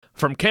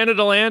From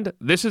Canada Land,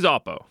 this is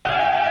Oppo.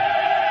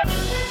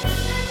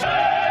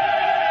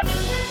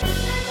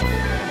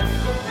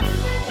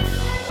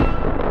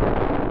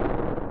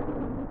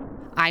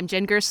 I'm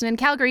Jen Gerson in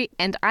Calgary,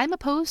 and I'm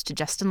opposed to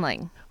Justin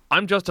Ling.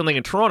 I'm Justin Ling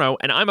in Toronto,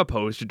 and I'm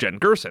opposed to Jen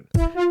Gerson.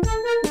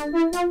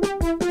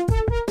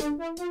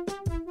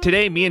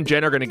 Today, me and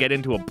Jen are going to get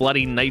into a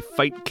bloody knife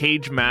fight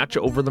cage match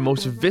over the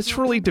most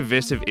viscerally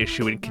divisive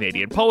issue in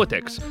Canadian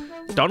politics,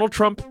 Donald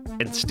Trump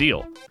and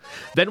steel.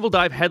 Then we'll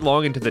dive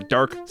headlong into the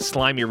dark,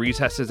 slimy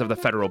recesses of the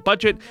federal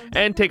budget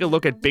and take a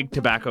look at Big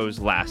Tobacco's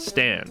last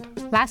stand.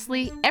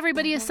 Lastly,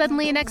 everybody is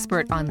suddenly an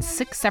expert on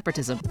Sikh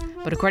separatism,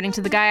 but according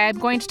to the guy I'm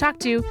going to talk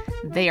to,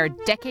 they are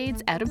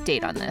decades out of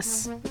date on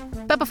this.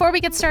 But before we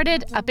get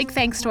started, a big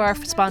thanks to our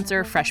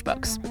sponsor,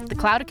 FreshBooks, the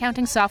cloud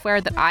accounting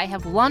software that I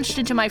have launched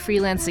into my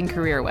freelancing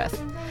career with.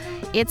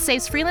 It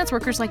saves freelance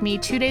workers like me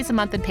 2 days a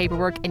month in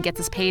paperwork and gets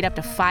us paid up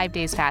to 5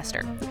 days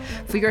faster.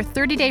 For your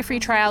 30-day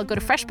free trial, go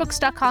to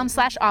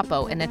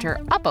freshbooks.com/Oppo and enter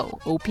Oppo,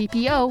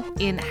 O-P-P-O,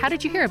 in How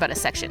Did You Hear About Us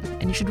section.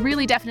 And you should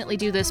really definitely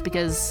do this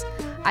because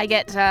I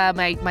get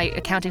my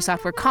accounting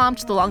software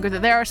comped the longer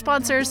that they're our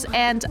sponsors,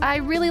 and I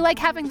really like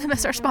having them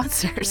as our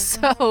sponsors.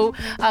 So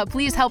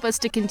please help us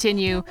to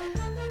continue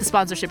the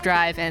sponsorship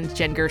drive and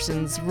Jen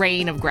Gerson's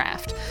reign of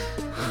graft.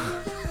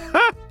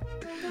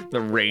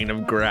 The reign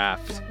of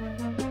graft.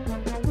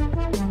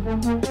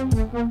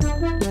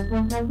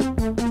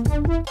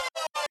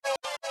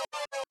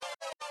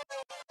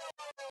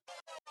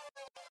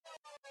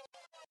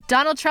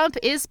 Donald Trump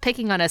is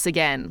picking on us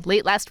again.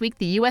 Late last week,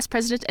 the U.S.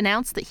 president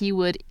announced that he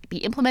would be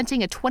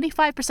implementing a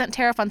 25%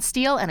 tariff on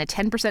steel and a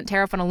 10%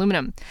 tariff on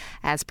aluminum.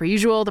 As per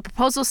usual, the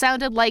proposal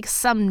sounded like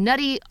some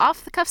nutty,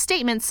 off-the-cuff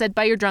statement said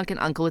by your drunken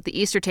uncle at the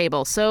Easter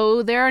table,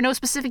 so there are no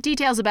specific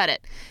details about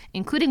it,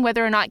 including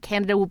whether or not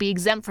Canada will be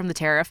exempt from the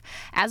tariff,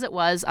 as it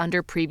was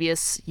under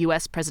previous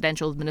U.S.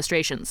 presidential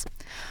administrations.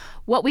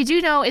 What we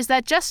do know is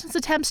that Justin's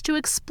attempts to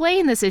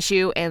explain this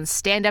issue and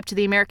stand up to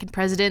the American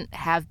president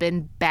have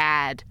been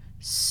bad.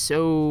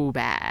 So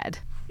bad.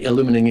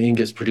 Aluminum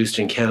ingots produced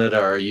in Canada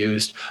are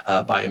used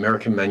by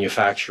American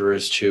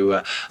manufacturers to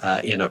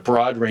in a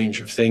broad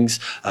range of things.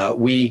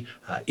 We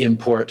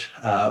import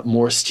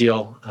more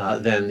steel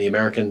than the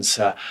Americans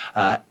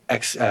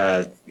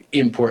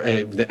import.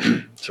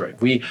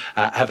 We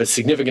have a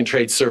significant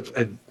trade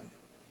surplus.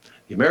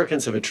 The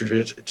Americans have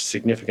a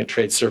significant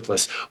trade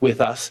surplus with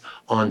us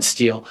on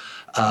steel,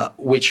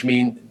 which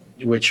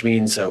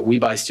means we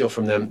buy steel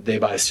from them, they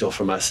buy steel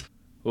from us.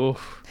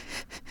 Oof.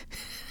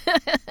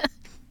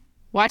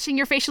 Watching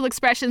your facial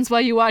expressions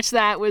while you watch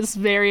that was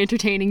very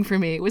entertaining for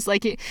me. It was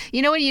like,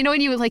 you know when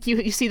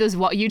you see those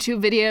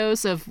YouTube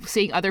videos of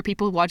seeing other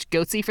people watch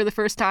Goatsy for the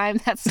first time.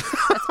 That's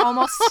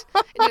almost.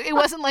 It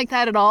wasn't like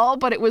that at all,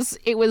 but it was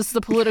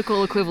the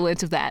political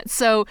equivalent of that.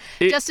 So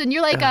Justin,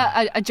 you're like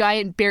a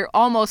giant bear,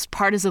 almost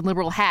partisan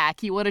liberal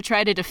hack. You want to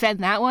try to defend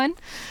that one?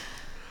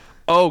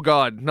 Oh,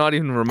 God, not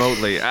even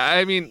remotely.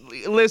 I mean,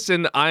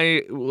 listen,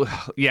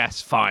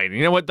 yes, fine.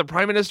 You know what? The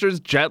Prime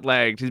Minister's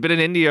jet-lagged. He's been in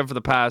India for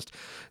the past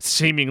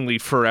seemingly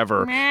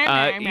forever.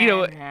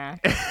 No,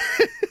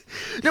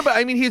 but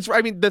I mean,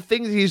 the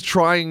things he's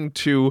trying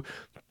to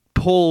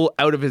pull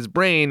out of his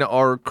brain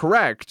are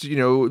correct. You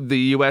know, the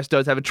U.S.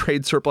 does have a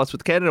trade surplus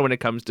with Canada when it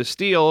comes to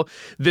steel.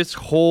 This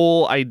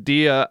whole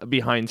idea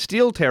behind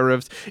steel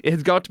tariffs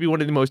has got to be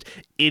one of the most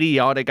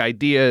idiotic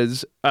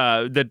ideas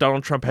that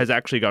Donald Trump has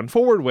actually gone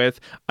forward with,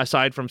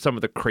 aside from some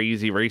of the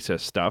crazy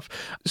racist stuff.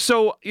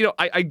 So, you know,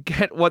 I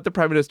get what the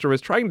Prime Minister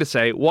was trying to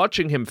say.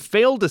 Watching him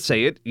fail to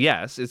say it,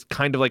 yes, is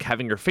kind of like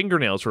having your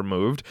fingernails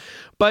removed.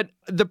 But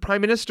the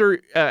Prime Minister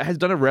has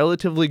done a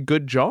relatively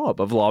good job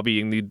of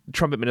lobbying the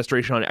Trump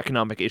administration on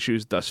economic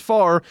issues thus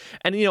far.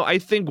 And, you know, I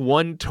think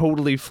one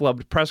totally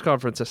flubbed press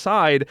conference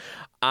aside,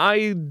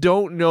 I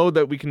don't know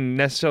that we can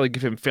necessarily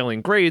give him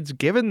failing grades,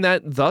 given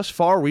that thus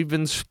far we've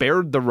been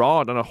spared the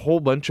rod on a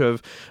whole bunch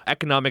of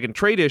economic and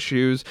trade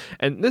issues.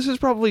 And this is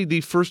probably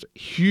the first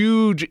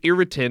huge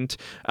irritant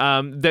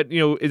that, you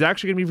know, is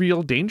actually going to be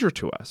real danger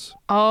to us.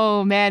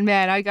 Oh, man,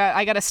 I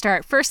got to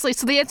start. Firstly,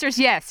 so the answer is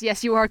yes.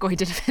 Yes, you are going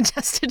to defend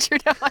Justin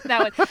Trudeau on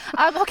that one.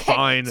 Okay.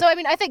 Fine. So, I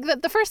mean, I think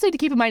the first thing to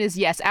keep in mind is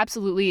yes,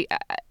 absolutely.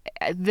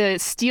 The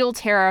steel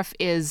tariff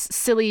is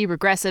silly,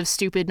 regressive,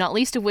 stupid, not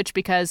least of which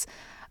because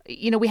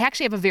you know, we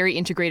actually have a very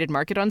integrated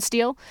market on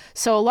steel.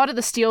 So a lot of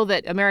the steel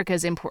that America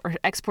is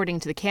exporting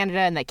to Canada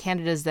and that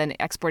Canada is then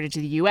exported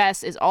to the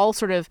U.S. is all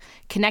sort of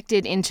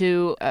connected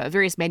into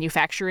various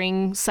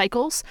manufacturing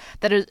cycles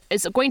that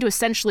is going to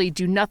essentially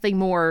do nothing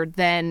more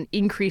than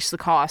increase the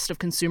cost of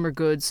consumer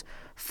goods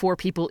for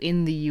people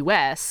in the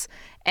U.S.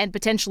 and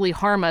potentially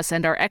harm us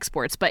and our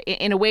exports, but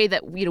in a way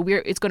that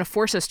it's going to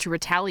force us to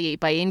retaliate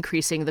by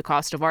increasing the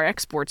cost of our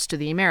exports to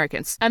the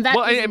Americans. And that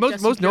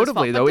most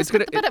notably, though, it's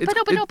going to.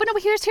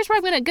 But here's where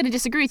I'm going to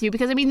disagree with you,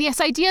 because I mean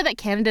this idea that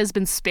Canada has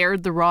been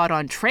spared the rod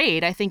on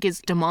trade, I think,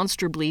 is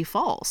demonstrably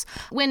false.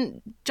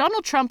 When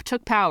Donald Trump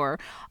took power,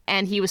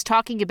 and he was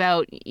talking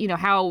about,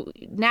 how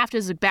NAFTA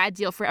is a bad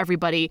deal for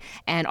everybody,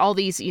 and all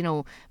these,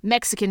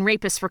 Mexican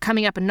rapists were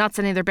coming up and not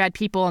sending their bad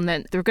people, and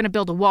then they're going to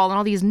build a wall, and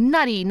all these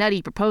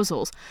nutty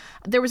proposals.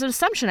 There was an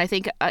assumption, I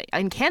think,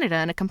 in Canada,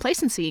 and a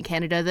complacency in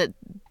Canada, that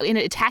in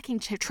attacking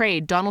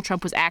trade, Donald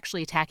Trump was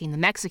actually attacking the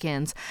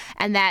Mexicans,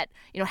 and that,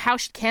 how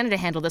should Canada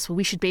handle this? Well,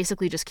 we should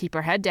basically just keep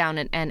our head down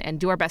and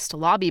do our best to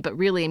lobby. But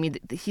really, I mean,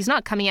 he's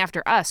not coming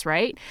after us,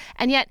 right?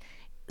 And yet,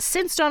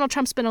 since Donald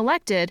Trump's been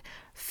elected,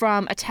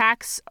 from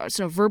attacks,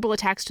 verbal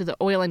attacks to the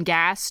oil and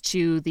gas,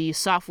 to the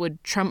softwood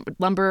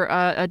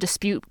lumber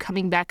dispute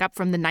coming back up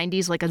from the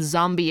 90s like a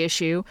zombie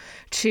issue,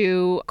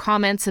 to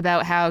comments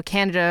about how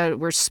Canada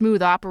were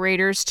smooth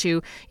operators,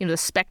 to the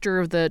specter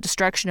of the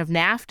destruction of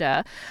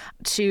NAFTA,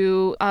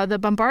 to the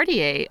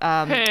Bombardier.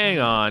 Hang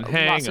on.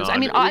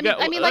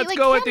 Let's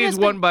go at these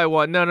one by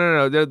one.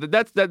 No.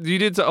 That's you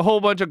did a whole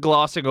bunch of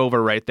glossing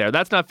over right there.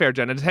 That's not fair,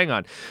 Jenna. Just hang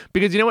on,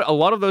 because you know what? A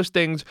lot of those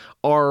things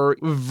are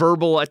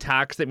verbal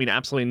attacks that mean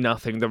absolutely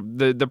nothing.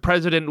 The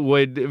president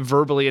would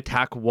verbally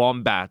attack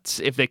wombats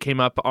if they came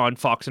up on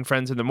Fox and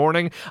Friends in the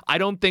morning. I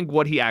don't think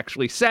what he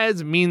actually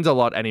says means a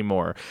lot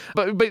anymore.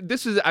 But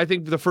this is, I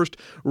think, the first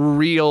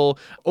real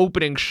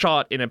opening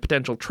shot in a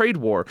potential trade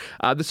war.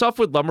 The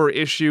softwood lumber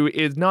issue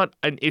is not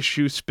an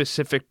issue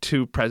specific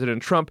to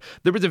President Trump.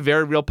 There was a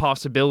very real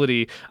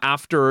possibility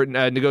after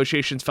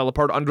negotiations fell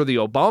apart under the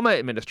Obama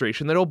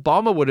administration that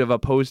Obama would have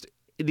opposed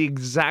the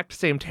exact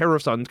same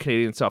tariffs on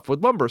Canadian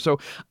softwood lumber. So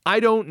I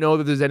don't know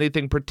that there's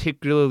anything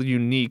particularly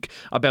unique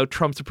about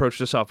Trump's approach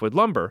to softwood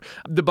lumber.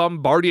 The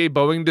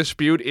Bombardier-Boeing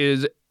dispute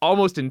is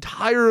almost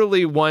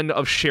entirely one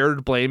of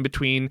shared blame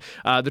between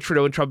the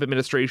Trudeau and Trump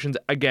administrations.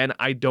 Again,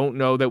 I don't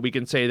know that we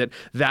can say that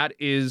that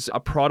is a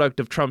product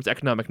of Trump's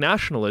economic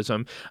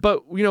nationalism.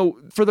 But,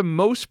 for the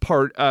most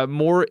part,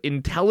 more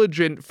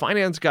intelligent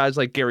finance guys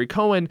like Gary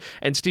Cohn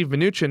and Steve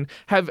Mnuchin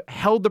have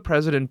held the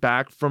president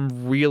back from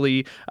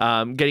really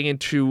getting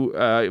into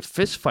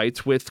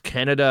fistfights with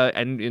Canada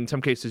and, in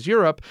some cases,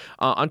 Europe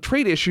on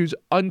trade issues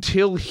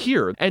until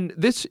here. And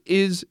this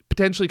is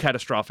potentially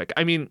catastrophic.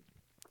 I mean,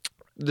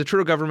 the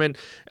Trudeau government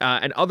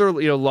and other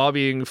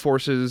lobbying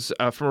forces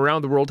from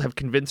around the world have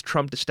convinced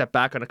Trump to step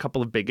back on a couple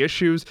of big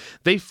issues.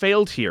 They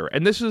failed here,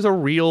 and this is a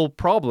real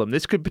problem.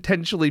 This could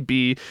potentially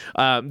be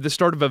the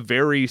start of a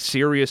very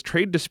serious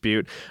trade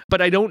dispute, but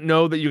I don't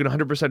know that you can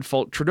 100%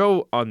 fault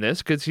Trudeau on this,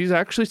 because he's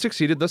actually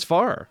succeeded thus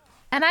far.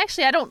 And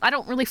actually, I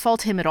don't really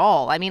fault him at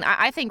all. I mean,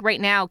 I think right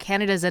now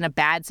Canada's in a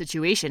bad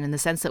situation in the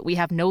sense that we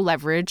have no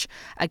leverage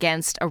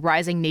against a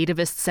rising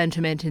nativist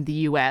sentiment in the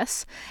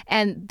U.S.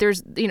 And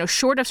there's,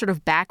 short of sort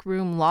of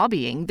backroom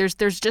lobbying,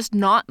 there's just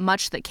not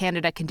much that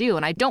Canada can do.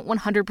 And I don't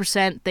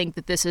 100% think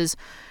that this is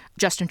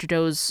Justin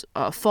Trudeau's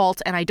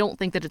fault, and I don't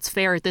think that it's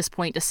fair at this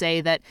point to say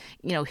that,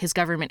 his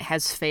government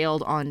has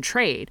failed on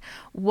trade.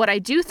 What I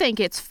do think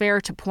it's fair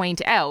to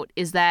point out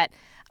is that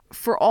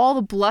for all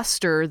the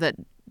bluster that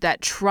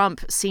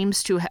Trump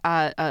seems to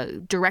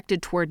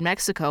directed toward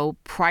Mexico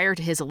prior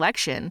to his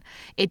election,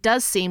 it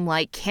does seem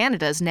like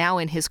Canada's now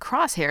in his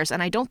crosshairs,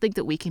 and I don't think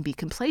that we can be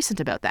complacent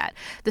about that.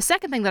 The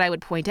second thing that I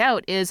would point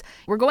out is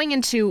we're going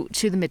into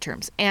the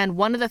midterms, and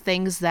one of the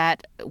things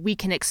that we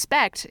can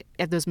expect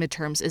at those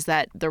midterms is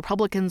that the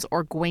Republicans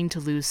are going to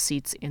lose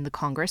seats in the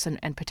Congress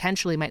and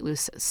potentially might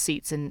lose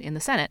seats in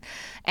the Senate.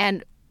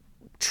 And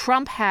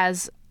Trump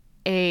has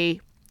a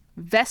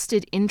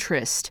vested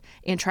interest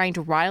in trying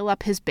to rile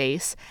up his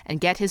base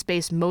and get his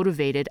base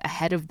motivated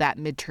ahead of that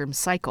midterm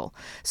cycle.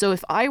 So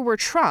if I were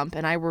Trump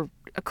and I were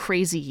a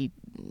crazy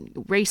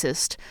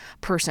racist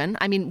person,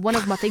 I mean, one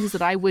of the things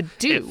that I would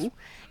do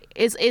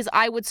is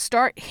I would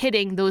start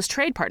hitting those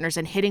trade partners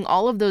and hitting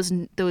all of those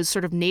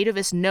sort of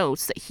nativist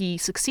notes that he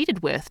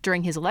succeeded with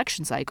during his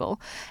election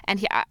cycle.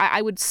 And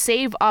I would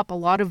save up a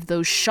lot of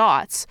those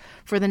shots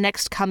for the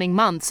next coming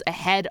months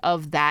ahead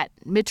of that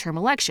midterm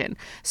election.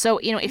 So,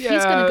 if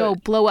he's going to go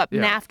blow up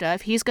NAFTA,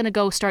 if he's going to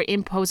go start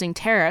imposing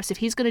tariffs, if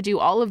he's going to do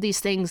all of these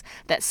things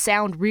that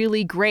sound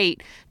really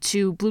great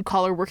to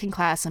blue-collar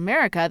working-class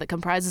America that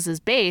comprises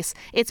his base,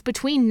 it's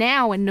between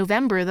now and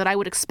November that I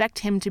would expect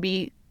him to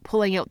be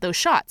pulling out those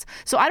shots.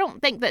 So I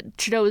don't think that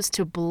Trudeau is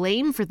to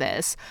blame for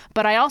this,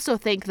 but I also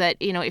think that,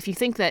 if you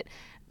think that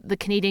the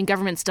Canadian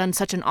government's done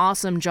such an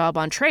awesome job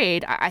on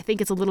trade, I think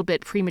it's a little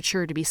bit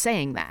premature to be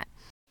saying that.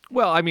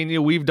 Well, I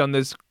mean, we've done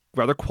this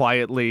rather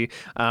quietly.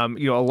 A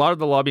lot of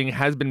the lobbying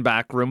has been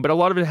backroom, but a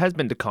lot of it has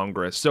been to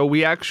Congress. So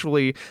we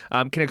actually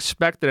can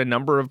expect that a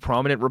number of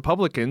prominent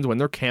Republicans, when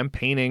they're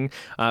campaigning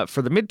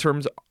for the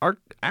midterms, are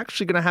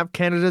actually going to have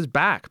Canada's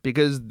back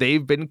because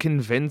they've been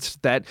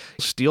convinced that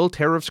steel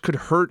tariffs could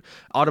hurt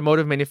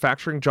automotive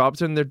manufacturing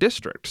jobs in their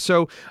district.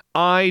 So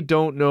I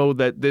don't know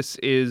that this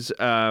is,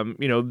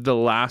 the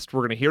last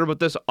we're going to hear about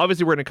this.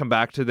 Obviously, we're going to come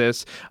back to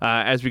this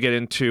as we get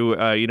into,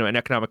 an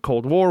economic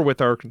Cold War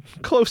with our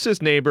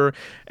closest neighbor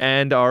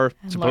and our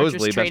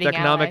supposedly best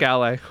economic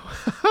ally.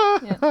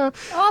 Yeah.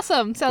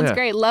 Awesome. Sounds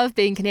great. Love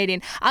being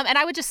Canadian. And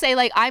I would just say,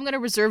 I'm going to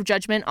reserve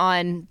judgment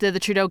on the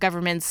Trudeau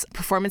government's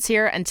performance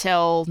here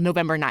until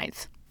November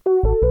 9th.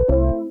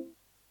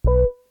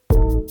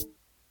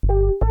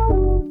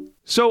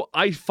 So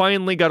I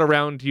finally got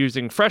around to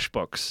using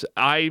FreshBooks.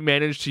 I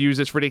managed to use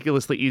this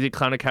ridiculously easy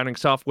cloud accounting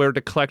software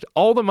to collect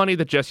all the money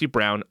that Jesse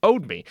Brown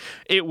owed me.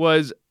 It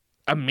was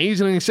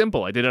amazingly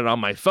simple. I did it on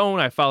my phone.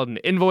 I filed an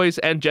invoice,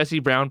 and Jesse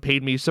Brown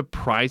paid me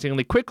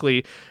surprisingly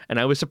quickly, and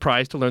I was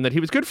surprised to learn that he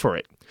was good for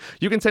it.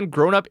 You can send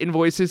grown-up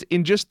invoices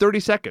in just 30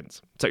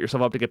 seconds. Set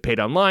yourself up to get paid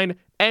online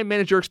and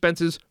manage your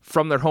expenses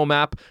from their home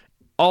app.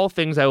 All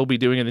things I will be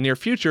doing in the near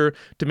future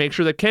to make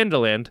sure that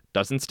Canadaland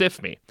doesn't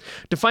stiff me.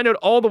 To find out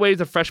all the ways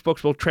that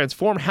FreshBooks will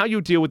transform how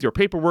you deal with your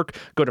paperwork,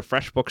 go to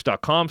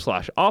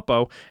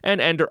freshbooks.com/Oppo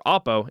and enter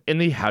Oppo in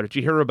the How Did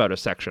You Hear About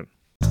Us section.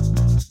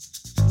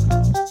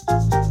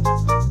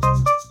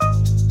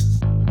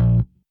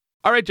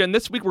 All right, Jen,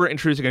 this week we're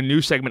introducing a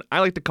new segment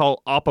I like to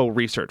call Oppo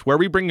Research, where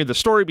we bring you the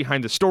story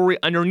behind the story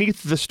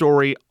underneath the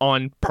story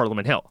on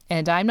Parliament Hill.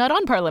 And I'm not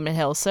on Parliament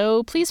Hill,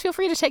 so please feel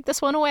free to take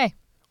this one away.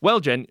 Well,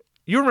 Jen,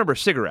 you remember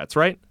cigarettes,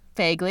 right?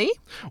 Vaguely.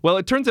 Well,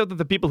 it turns out that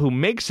the people who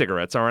make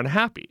cigarettes are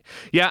unhappy.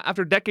 Yeah,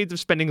 after decades of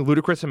spending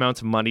ludicrous amounts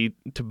of money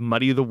to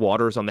muddy the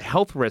waters on the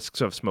health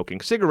risks of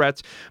smoking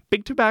cigarettes,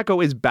 Big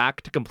Tobacco is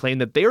back to complain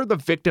that they are the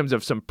victims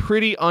of some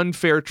pretty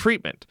unfair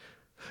treatment.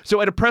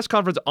 So at a press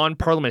conference on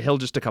Parliament Hill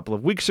just a couple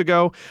of weeks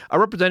ago, a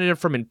representative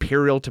from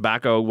Imperial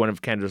Tobacco, one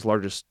of Canada's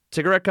largest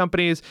cigarette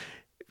companies,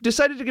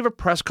 decided to give a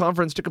press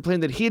conference to complain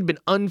that he had been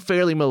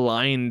unfairly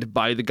maligned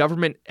by the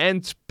government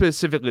and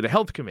specifically the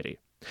Health Committee.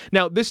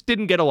 Now, this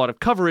didn't get a lot of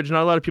coverage,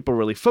 not a lot of people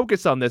really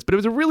focused on this, but it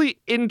was a really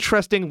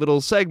interesting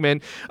little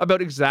segment about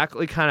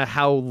exactly kind of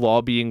how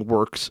lobbying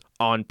works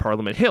on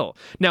Parliament Hill.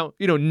 Now,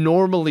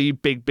 normally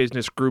big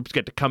business groups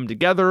get to come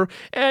together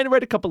and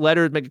write a couple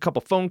letters, make a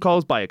couple phone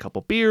calls, buy a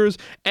couple beers,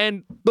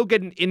 and they'll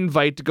get an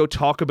invite to go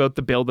talk about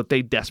the bill that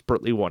they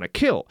desperately want to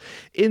kill.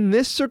 In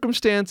this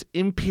circumstance,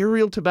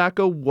 Imperial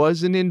Tobacco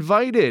wasn't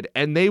invited,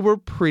 and they were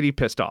pretty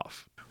pissed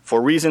off. For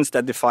reasons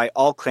that defy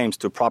all claims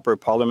to proper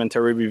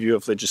parliamentary review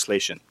of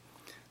legislation,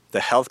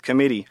 the Health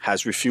Committee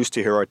has refused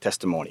to hear our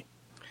testimony.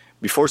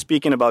 Before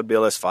speaking about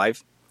Bill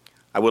S5,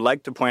 I would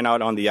like to point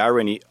out on the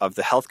irony of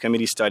the Health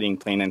Committee studying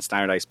plain and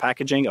standardized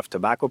packaging of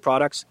tobacco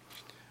products,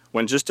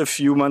 when just a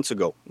few months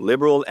ago,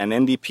 Liberal and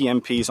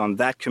NDP MPs on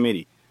that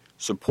committee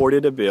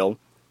supported a bill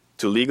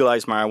to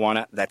legalize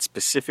marijuana that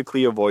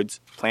specifically avoids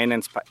plain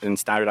and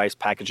standardized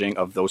packaging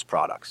of those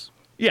products.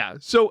 Yeah,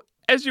 so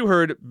as you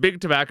heard, Big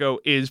Tobacco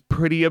is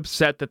pretty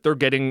upset that they're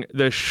getting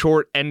the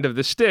short end of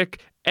the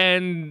stick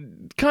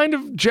and kind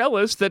of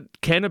jealous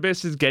that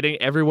cannabis is getting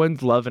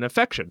everyone's love and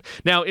affection.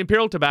 Now,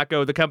 Imperial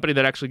Tobacco, the company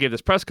that actually gave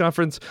this press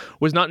conference,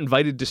 was not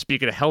invited to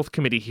speak at a health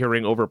committee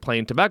hearing over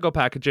plain tobacco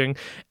packaging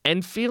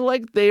and feel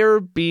like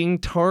they're being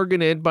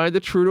targeted by the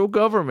Trudeau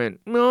government.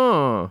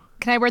 No.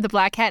 Can I wear the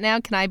black hat now?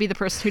 Can I be the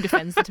person who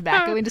defends the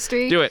tobacco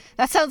industry? Do it.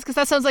 That sounds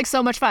like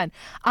so much fun.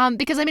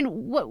 Because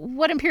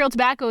what Imperial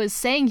Tobacco is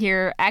saying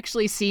here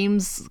actually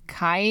seems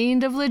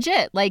kind of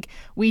legit.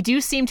 We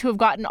do seem to have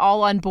gotten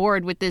all on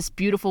board with this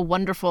beautiful,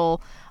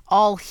 wonderful,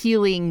 all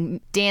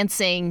healing,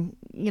 dancing,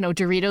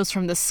 Doritos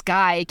from the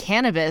sky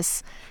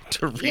cannabis.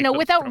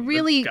 Without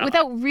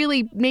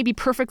really maybe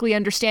perfectly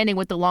understanding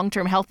what the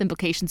long-term health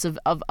implications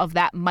of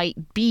that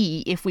might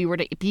be if we were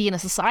to be in a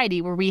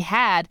society where we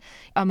had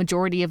a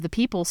majority of the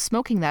people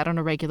smoking that on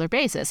a regular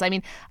basis. I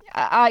mean,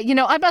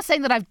 I'm not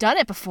saying that I've done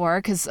it before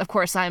because, of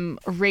course, I'm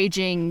a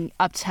raging,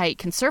 uptight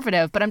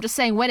conservative, but I'm just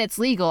saying when it's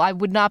legal, I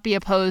would not be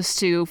opposed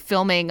to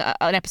filming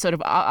an episode of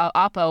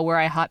Oppo where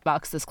I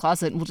hotbox this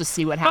closet and we'll just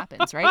see what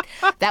happens, right?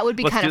 That would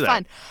be kind of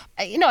fun.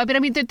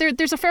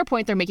 There's a fair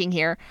point they're making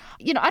here.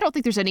 I don't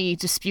think there's any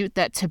dispute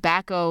that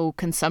tobacco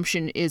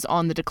consumption is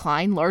on the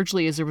decline,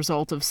 largely as a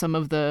result of some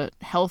of the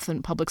health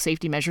and public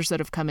safety measures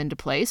that have come into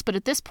place. But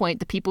at this point,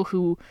 the people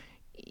who,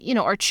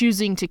 are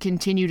choosing to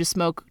continue to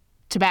smoke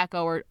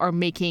tobacco are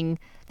making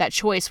that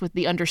choice with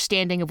the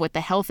understanding of what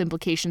the health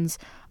implications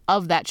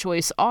of that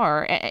choice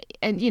are.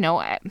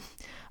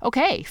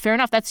 Okay, fair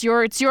enough. It's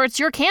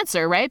your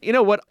cancer, right? You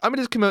know what? I'm going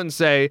to just come out and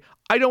say,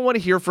 I don't want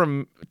to hear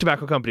from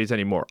tobacco companies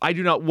anymore. I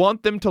do not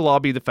want them to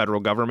lobby the federal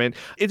government.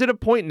 It's at a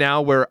point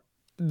now where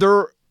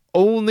they're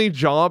only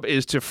job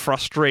is to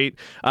frustrate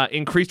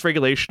increased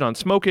regulation on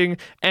smoking.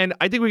 And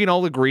I think we can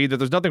all agree that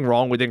there's nothing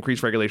wrong with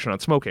increased regulation on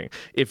smoking.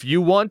 If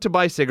you want to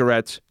buy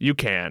cigarettes, you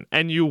can,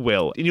 and you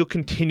will, and you'll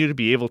continue to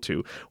be able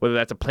to, whether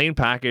that's a plain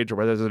package or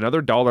whether there's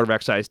another dollar of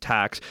excise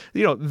tax.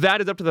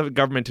 That is up to the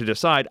government to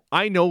decide.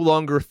 I no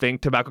longer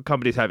think tobacco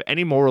companies have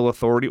any moral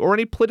authority or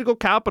any political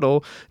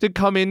capital to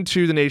come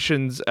into the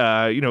nation's,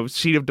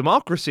 seat of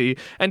democracy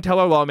and tell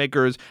our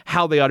lawmakers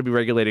how they ought to be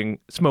regulating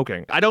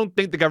smoking. I don't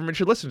think the government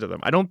should listen to them.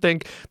 I don't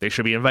think they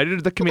should be invited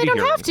to the committee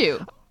hearings. They don't hearings.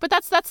 have to. But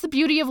that's the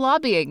beauty of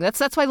lobbying.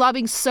 That's why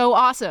lobbying's so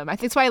awesome. I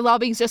think that's why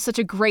lobbying's just such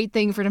a great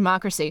thing for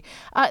democracy.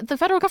 The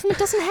federal government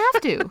doesn't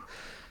have to.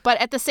 But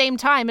at the same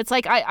time, it's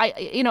like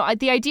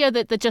the idea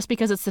that just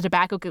because it's the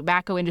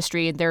tobacco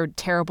industry and they're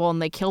terrible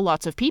and they kill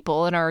lots of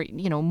people and are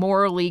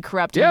morally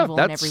corrupt and evil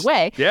in every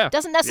way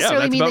doesn't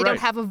necessarily mean they don't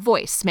have a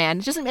voice, man.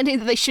 It doesn't mean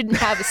that they shouldn't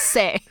have a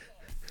say.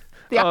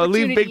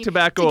 Leave big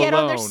tobacco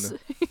alone.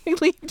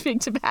 Leave big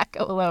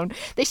tobacco alone.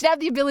 They should have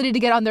the ability to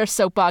get on their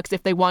soapbox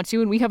if they want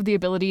to, and we have the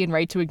ability and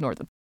right to ignore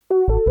them.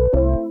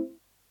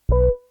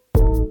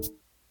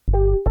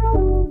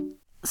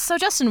 So,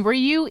 Justin, were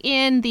you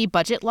in the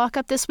budget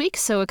lockup this week?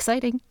 So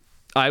exciting.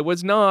 I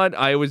was not.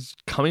 I was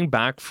coming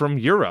back from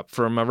Europe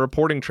from a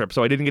reporting trip,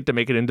 so I didn't get to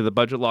make it into the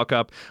budget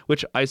lockup,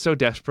 which I so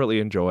desperately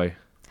enjoy.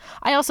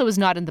 I also was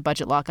not in the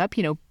budget lockup,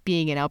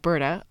 being in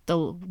Alberta,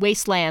 the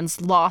wastelands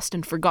lost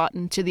and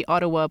forgotten to the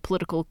Ottawa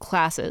political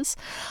classes.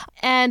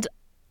 And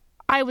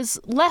I was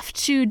left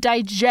to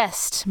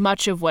digest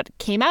much of what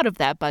came out of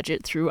that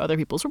budget through other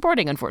people's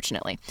reporting,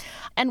 unfortunately.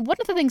 And one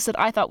of the things that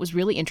I thought was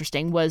really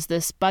interesting was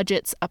this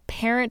budget's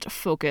apparent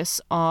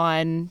focus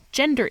on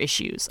gender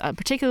issues,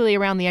 particularly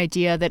around the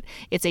idea that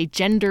it's a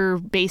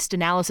gender-based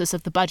analysis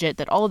of the budget,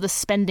 that all of the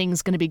spending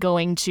is going to be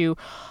going to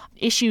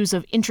issues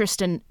of interest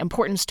and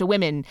importance to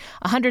women,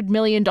 $100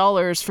 million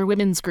for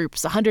women's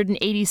groups,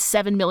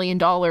 $187 million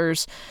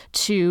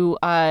to,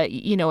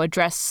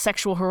 address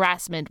sexual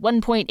harassment,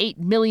 $1.8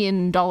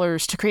 million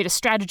to create a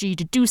strategy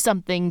to do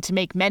something to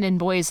make men and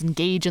boys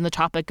engage in the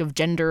topic of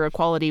gender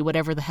equality,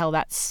 whatever the hell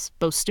that's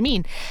supposed to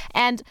mean.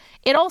 And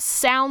it all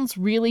sounds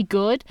really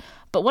good,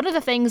 but one of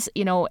the things,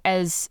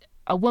 as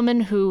a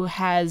woman who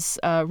has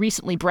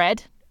recently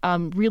bred,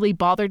 really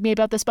bothered me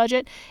about this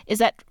budget is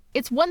that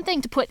it's one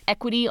thing to put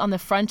equity on the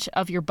front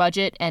of your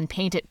budget and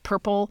paint it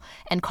purple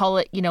and call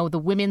it, the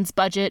women's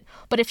budget.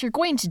 But if you're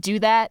going to do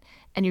that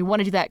and you want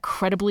to do that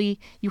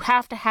credibly, you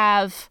have to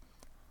have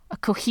a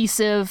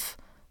cohesive,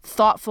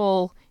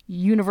 thoughtful,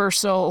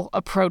 universal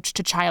approach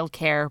to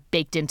childcare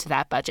baked into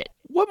that budget.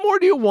 What more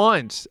do you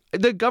want?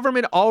 The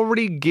government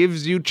already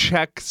gives you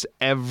checks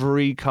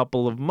every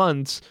couple of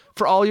months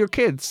for all your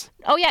kids.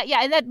 Oh, yeah.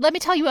 And let me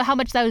tell you how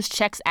much those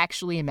checks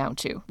actually amount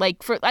to.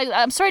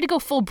 I'm sorry to go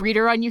full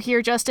breeder on you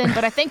here, Justin,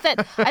 but I think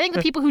the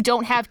people who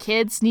don't have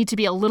kids need to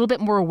be a little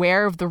bit more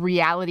aware of the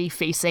reality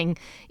facing,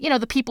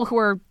 the people who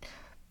are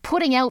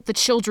putting out the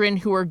children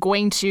who are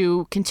going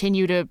to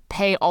continue to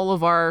pay all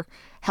of our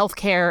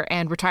healthcare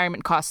and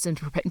retirement costs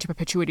into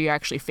perpetuity are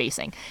actually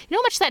facing. You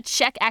know how much that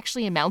check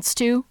actually amounts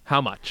to? How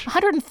much?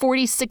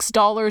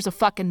 $146 a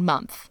fucking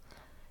month.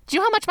 Do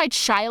you know how much my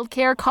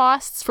childcare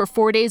costs for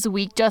 4 days a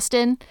week,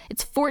 Justin?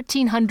 It's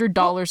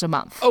 $1,400 a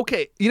month.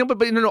 Okay, but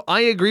no,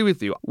 I agree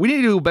with you. We need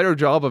to do a better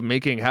job of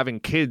making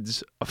having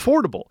kids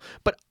affordable.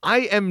 But I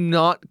am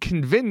not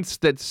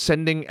convinced that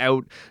sending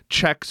out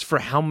checks for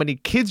how many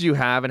kids you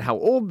have and how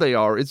old they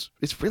are is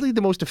really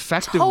the most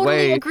effective way.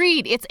 Totally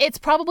agreed. It's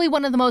probably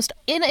one of the most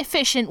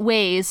inefficient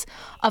ways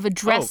of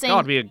addressing. Oh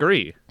God, we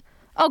agree.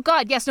 Oh,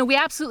 God, yes. No, we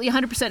absolutely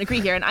 100%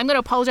 agree here. And I'm going to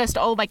apologize to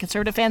all of my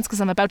conservative fans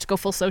because I'm about to go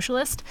full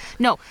socialist.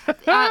 No.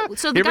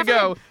 So Here we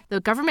go. The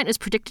government is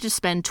predicted to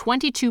spend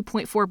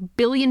 $22.4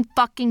 billion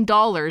fucking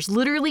dollars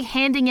literally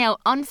handing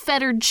out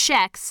unfettered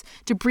checks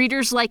to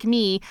breeders like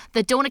me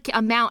that don't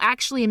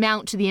actually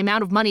amount to the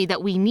amount of money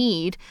that we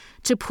need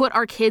to put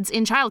our kids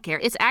in childcare.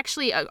 It's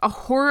actually a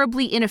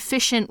horribly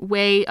inefficient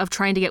way of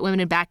trying to get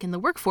women back in the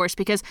workforce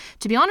because,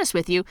 to be honest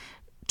with you,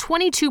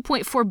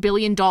 $22.4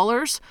 billion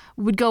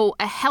would go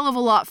a hell of a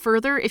lot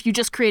further if you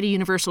just create a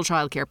universal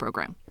childcare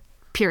program.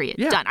 Period.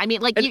 Yeah. Done. I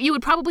mean, you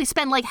would probably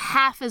spend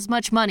half as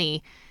much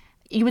money.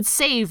 You would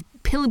save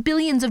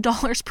billions of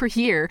dollars per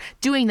year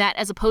doing that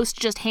as opposed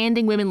to just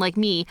handing women like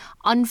me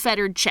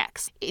unfettered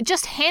checks.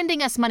 Just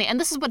handing us money. And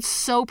this is what's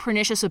so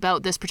pernicious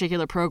about this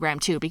particular program,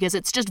 too, because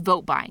it's just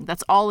vote buying.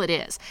 That's all it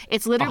is.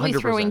 It's literally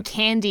 100%. Throwing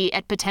candy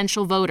at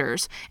potential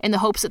voters in the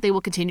hopes that they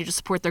will continue to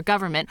support their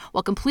government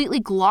while completely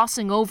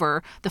glossing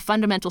over the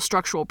fundamental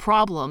structural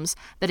problems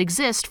that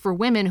exist for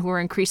women who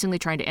are increasingly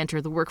trying to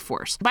enter the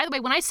workforce. By the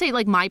way, when I say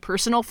my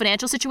personal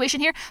financial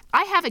situation here,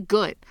 I have it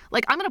good.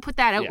 I'm going to put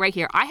that out right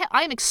here.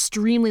 I am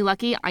extremely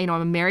lucky. I'm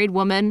a married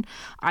woman.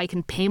 I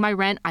can pay my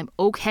rent. I'm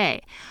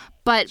okay.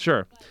 But,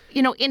 sure.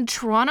 In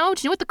Toronto,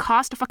 do you know what the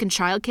cost of fucking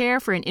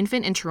childcare for an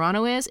infant in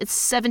Toronto is? It's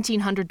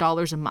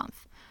 $1,700 a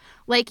month.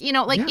 Like,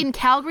 in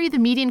Calgary, the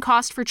median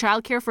cost for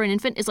childcare for an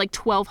infant is like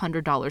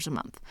 $1,200 a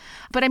month.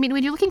 But I mean,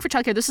 when you're looking for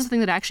childcare, this is the thing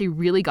that actually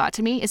really got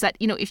to me is that,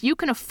 if you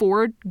can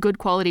afford good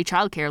quality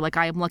childcare, like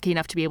I am lucky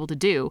enough to be able to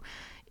do,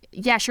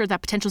 yeah, sure,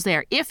 that potential's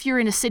there. If you're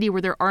in a city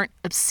where there aren't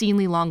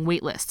obscenely long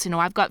wait lists.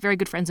 I've got very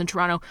good friends in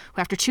Toronto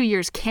who after 2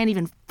 years can't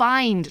even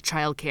find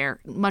childcare,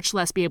 much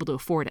less be able to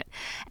afford it.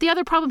 The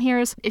other problem here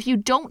is if you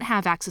don't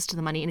have access to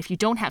the money and if you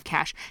don't have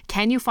cash,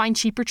 can you find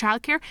cheaper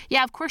childcare?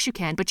 Yeah, of course you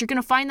can, but you're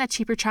going to find that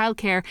cheaper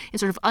childcare in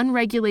sort of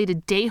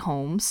unregulated day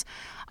homes.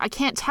 I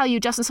can't tell you,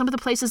 Justin, some of the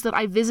places that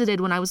I visited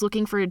when I was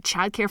looking for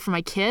childcare for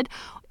my kid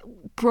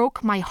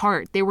broke my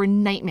heart. They were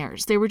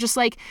nightmares. They were just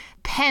like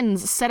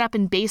pens set up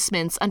in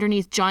basements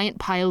underneath giant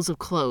piles of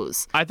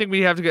clothes. I think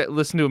we have to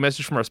listen to a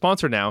message from our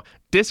sponsor now.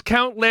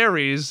 Discount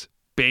Larry's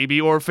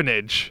Baby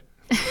Orphanage.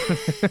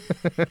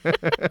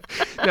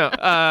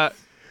 No,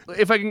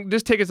 if I can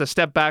just take us a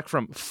step back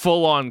from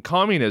full-on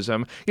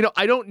communism,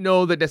 I don't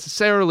know that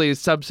necessarily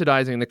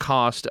subsidizing the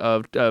cost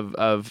of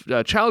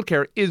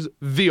childcare is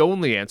the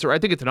only answer. I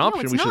think it's an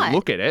option. We should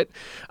look at it.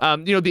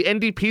 The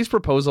NDP's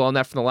proposal on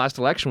that from the last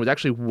election was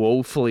actually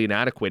woefully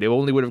inadequate. It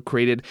only would have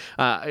created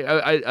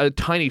a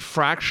tiny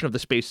fraction of the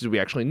spaces we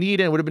actually need,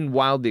 and it would have been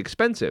wildly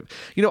expensive.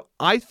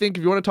 I think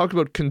if you want to talk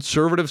about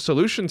conservative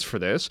solutions for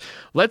this,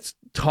 let's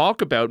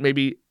talk about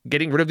maybe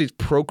getting rid of these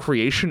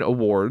procreation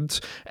awards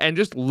and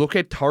just look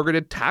at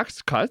targeted tax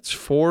cuts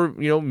for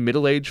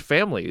middle-aged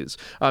families,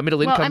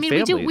 middle-income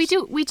families.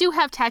 We do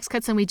have tax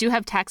cuts, and we do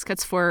have tax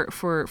cuts for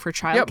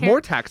childcare. Yeah, more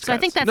tax cuts. So I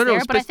think that's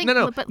there, but I think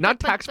not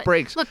tax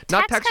breaks,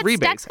 not tax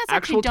rebates,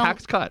 actual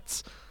tax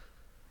cuts.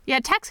 Yeah,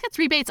 tax cuts,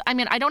 rebates,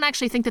 I don't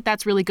actually think that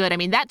that's really good.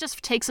 That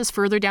just takes us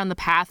further down the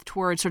path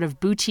towards sort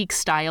of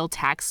boutique-style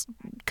tax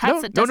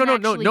cuts.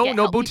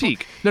 No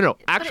boutique. No,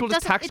 actual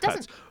tax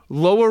cuts.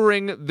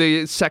 Lowering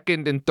the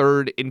second and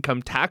third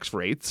income tax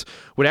rates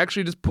would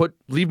actually just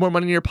leave more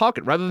money in your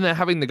pocket rather than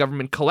having the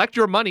government collect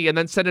your money and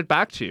then send it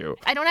back to you.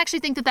 I don't actually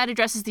think that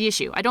addresses the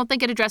issue. I don't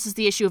think it addresses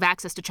the issue of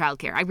access to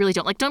childcare. I really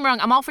don't. Don't get me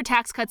wrong, I'm all for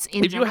tax cuts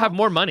in general. If you have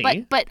more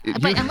money. But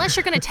unless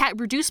you're going to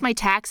reduce my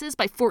taxes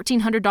by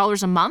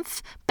 $1,400 a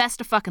month,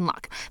 best of fucking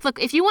luck. Look,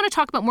 if you want to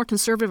talk about more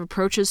conservative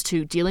approaches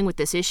to dealing with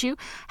this issue,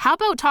 how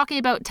about talking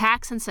about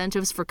tax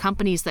incentives for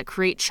companies that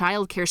create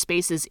childcare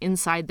spaces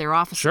inside their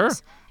offices? Sure.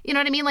 You know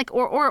what I mean?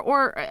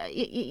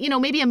 Or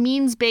maybe a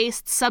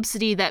means-based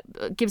subsidy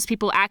that gives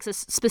people access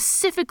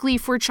specifically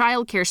for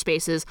childcare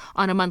spaces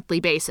on a monthly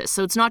basis.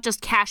 So it's not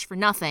just cash for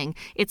nothing.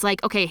 It's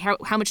like, okay,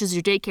 how much is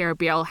your daycare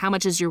bill? How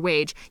much is your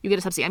wage? You get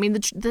a subsidy.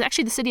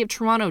 Actually, the city of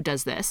Toronto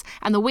does this,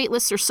 and the wait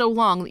lists are so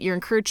long that you're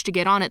encouraged to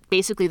get on it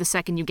basically the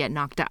second you get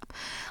knocked up.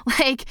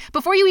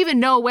 Before you even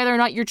know whether or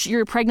not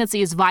your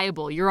pregnancy is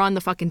viable, you're on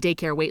the fucking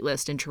daycare wait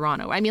list in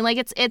Toronto.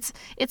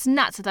 It's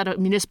nuts that a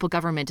municipal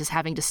government is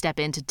having to step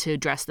in to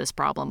address this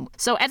problem.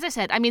 So as I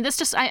said,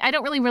 I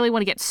don't really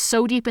want to get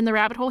so deep in the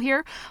rabbit hole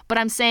here, but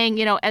I'm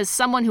saying, as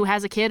someone who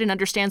has a kid and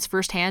understands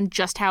firsthand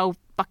just how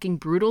fucking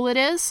brutal it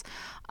is,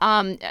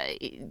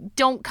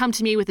 don't come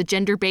to me with a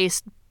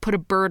gender-based, put a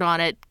bird on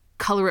it,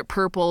 color it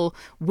purple,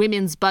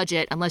 women's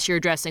budget, unless you're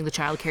addressing the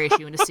childcare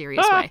issue in a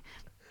serious way.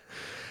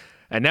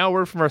 And now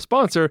we're from our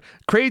sponsor,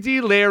 Crazy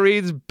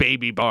Larry's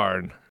Baby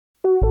Barn.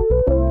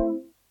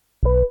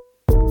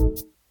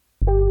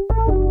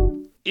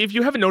 If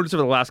you haven't noticed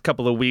over the last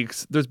couple of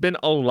weeks, there's been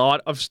a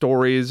lot of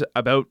stories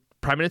about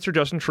Prime Minister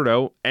Justin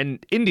Trudeau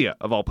and India,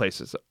 of all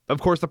places. Of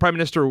course, the Prime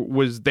Minister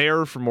was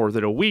there for more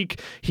than a week.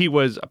 He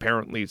was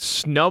apparently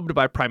snubbed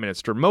by Prime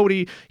Minister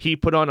Modi. He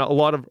put on a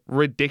lot of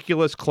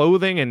ridiculous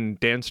clothing and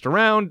danced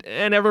around,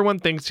 and everyone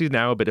thinks he's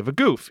now a bit of a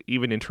goof,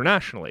 even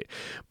internationally.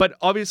 But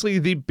obviously,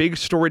 the big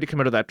story to come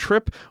out of that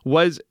trip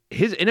was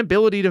his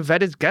inability to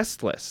vet his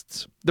guest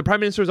lists. The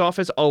Prime Minister's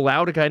office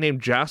allowed a guy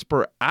named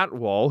Jasper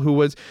Atwal, who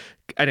was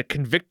a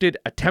convicted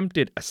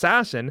attempted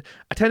assassin,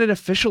 attend an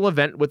official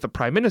event with the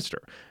Prime Minister.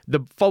 The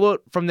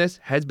fallout from this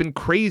has been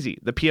crazy.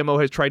 The PMO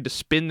has tried to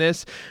spin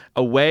this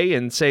away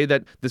and say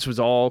that this was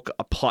all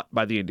a plot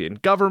by the Indian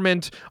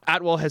government.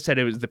 Atwal has said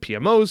it was the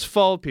PMO's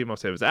fault. PMO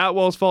said it was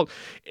Atwal's fault.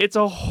 It's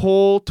a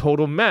whole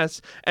total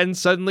mess. And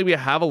suddenly we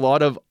have a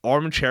lot of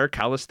armchair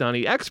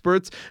Khalistani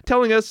experts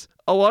telling us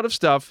a lot of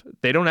stuff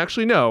they don't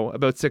actually know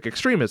about Sikh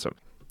extremism.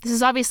 This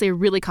is obviously a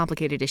really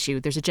complicated issue.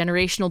 There's a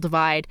generational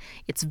divide.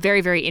 It's very,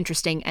 very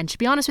interesting. And to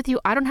be honest with you,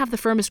 I don't have the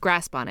firmest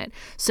grasp on it.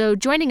 So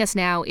joining us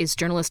now is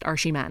journalist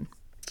Archie Mann.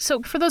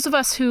 So for those of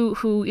us who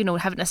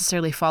haven't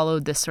necessarily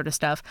followed this sort of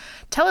stuff,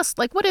 tell us,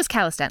 what is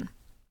Khalistan?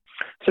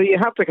 So you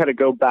have to kind of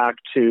go back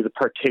to the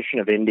partition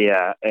of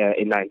India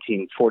in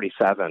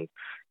 1947,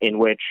 in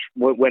which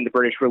when the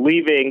British were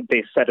leaving,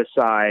 they set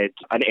aside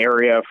an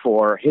area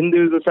for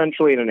Hindus,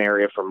 essentially, and an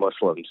area for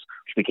Muslims,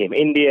 which became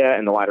India,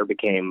 and the latter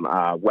became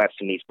West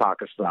and East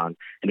Pakistan,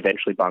 and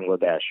eventually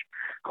Bangladesh.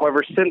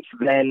 However, since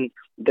then,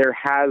 there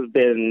has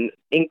been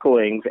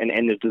inklings and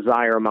a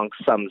desire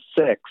amongst some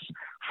Sikhs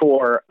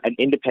for an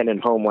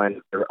independent homeland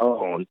of their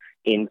own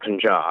in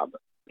Punjab.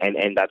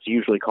 And that's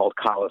usually called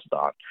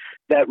Khalistan.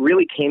 That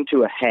really came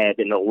to a head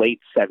in the late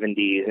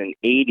 70s and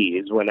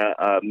 80s when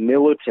a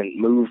militant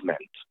movement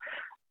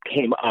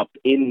came up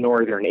in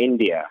northern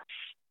India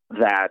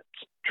that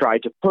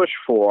tried to push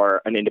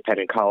for an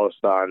independent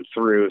Khalistan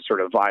through sort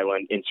of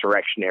violent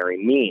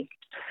insurrectionary means.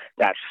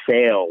 That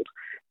failed.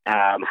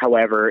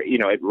 However,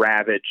 it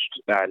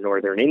ravaged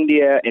northern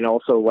India and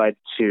also led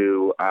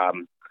to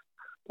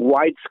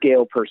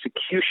wide-scale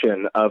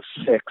persecution of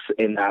Sikhs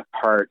in that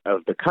part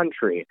of the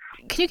country.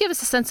 Can you give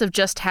us a sense of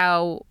just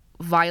how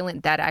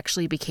violent that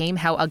actually became,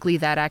 how ugly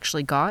that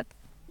actually got?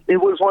 It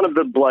was one of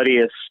the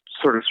bloodiest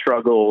sort of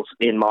struggles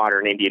in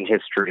modern Indian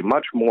history,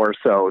 much more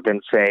so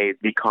than, say,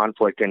 the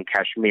conflict in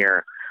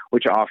Kashmir,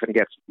 which often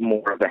gets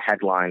more of the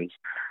headlines.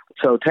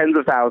 So tens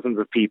of thousands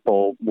of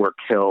people were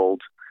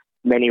killed.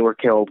 Many were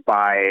killed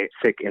by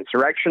Sikh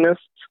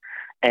insurrectionists,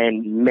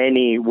 and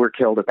many were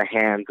killed at the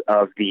hands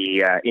of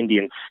the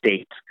Indian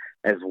state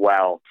as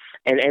well.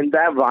 And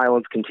that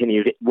violence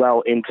continued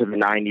well into the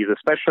 90s,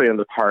 especially on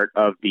the part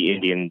of the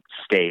Indian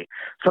state.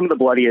 Some of the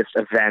bloodiest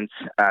events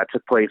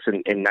took place in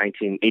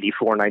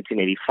 1984,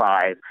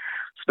 1985.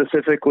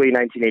 Specifically,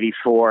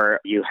 1984,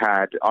 you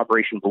had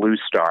Operation Blue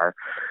Star.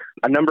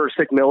 A number of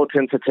Sikh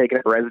militants had taken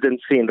up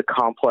residency in the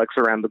complex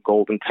around the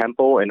Golden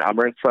Temple in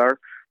Amritsar,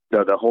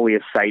 the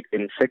holiest site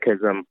in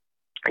Sikhism.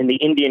 And the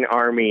Indian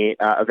army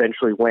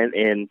eventually went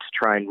in to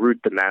try and root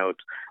them out.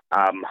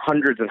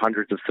 Hundreds and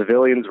hundreds of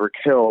civilians were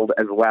killed,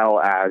 as well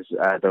as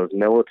those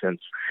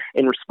militants.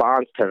 In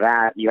response to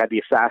that, you had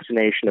the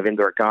assassination of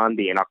Indira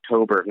Gandhi in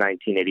October of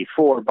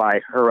 1984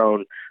 by her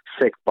own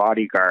Sikh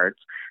bodyguards,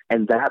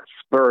 and that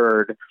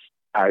spurred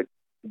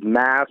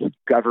mass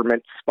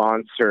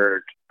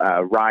government-sponsored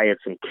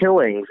riots and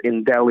killings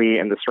in Delhi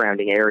and the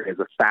surrounding areas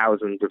of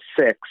thousands of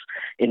Sikhs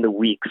in the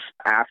weeks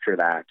after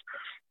that.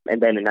 And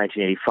then in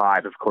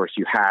 1985, of course,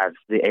 you have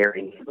the Air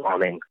Indian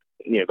bombing,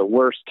 the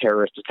worst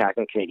terrorist attack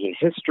in Canadian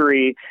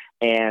history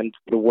and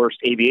the worst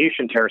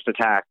aviation terrorist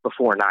attack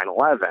before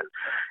 9/11.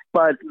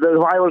 But the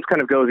violence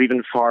kind of goes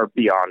even far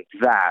beyond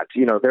that.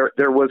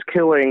 There was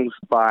killings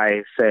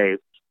by, say,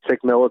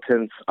 Sikh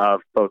militants of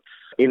both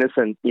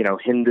innocent,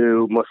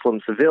 Hindu, Muslim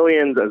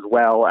civilians, as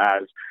well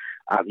as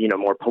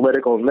more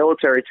political and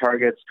military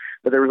targets,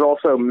 but there was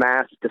also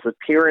mass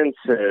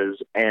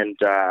disappearances and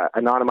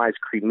anonymized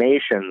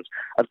cremations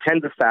of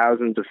tens of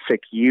thousands of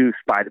Sikh youth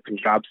by the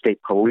Punjab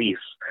State Police.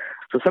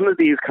 So some of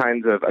these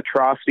kinds of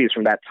atrocities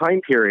from that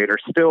time period are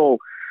still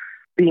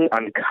being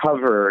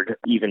uncovered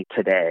even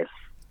today.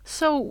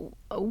 So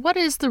what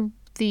is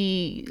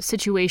the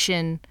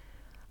situation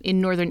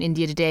in northern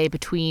India today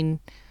between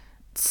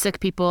Sikh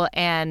people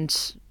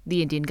and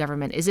the Indian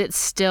government? Is it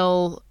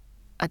still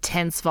a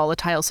tense,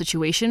 volatile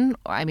situation?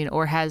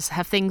 Or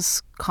have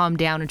things calmed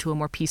down into a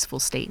more peaceful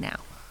state now?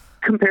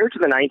 Compared to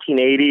the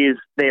 1980s,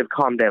 they have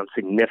calmed down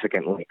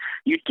significantly.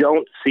 You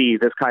don't see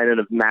this kind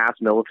of mass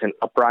militant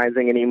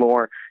uprising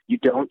anymore. You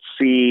don't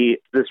see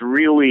this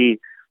really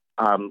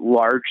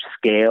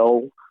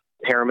large-scale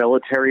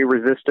paramilitary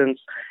resistance.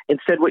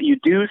 Instead, what you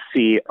do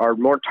see are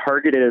more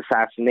targeted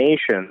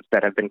assassinations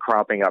that have been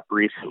cropping up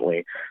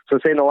recently. So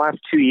say in the last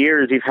 2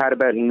 years, you've had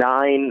about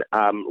 9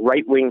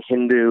 right-wing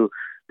Hindu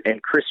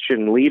and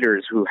Christian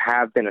leaders who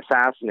have been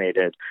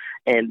assassinated.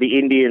 And the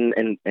Indian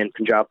and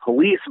Punjab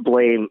police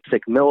blame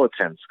Sikh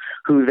militants,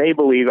 who they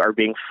believe are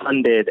being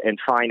funded and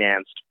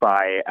financed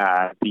by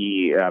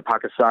the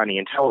Pakistani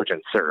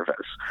intelligence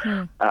service.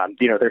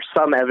 There's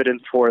some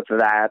evidence for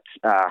that.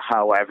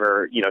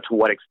 However, to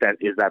what extent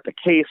is that the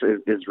case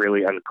is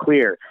really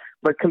unclear.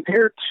 But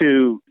compared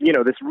to,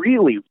 this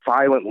really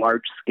violent,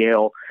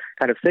 large-scale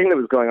kind of thing that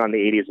was going on in the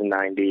 80s and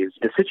 90s,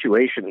 the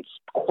situation's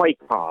quite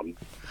calm.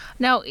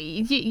 Now,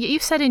 you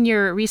said in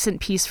your recent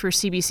piece for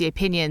CBC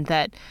Opinion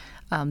that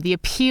the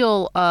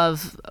appeal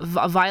of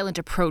a violent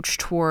approach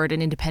toward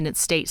an independent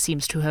state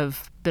seems to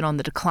have been on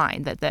the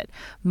decline, that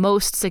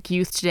most Sikh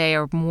youth today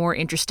are more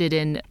interested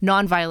in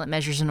nonviolent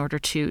measures in order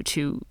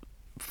to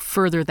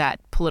further that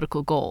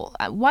political goal.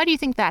 Why do you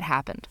think that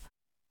happened?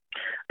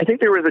 I think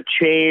there was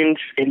a change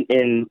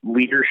in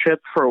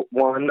leadership, for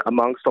one,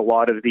 amongst a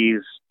lot of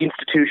these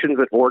institutions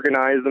that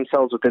organize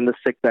themselves within the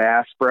Sikh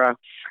diaspora.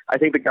 I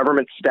think the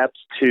government steps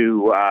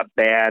to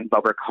ban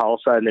Babbar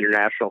Khalsa and the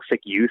International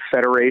Sikh Youth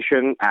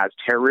Federation as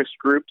terrorist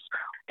groups.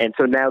 And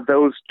so now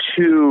those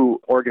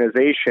two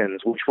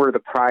organizations, which were the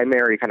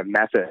primary kind of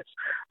methods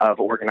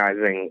of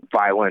organizing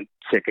violent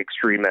Sikh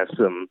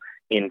extremism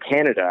in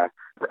Canada,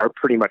 are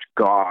pretty much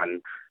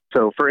gone.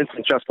 So, for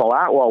instance, Jaspal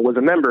Atwal was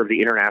a member of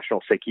the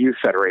International Sikh Youth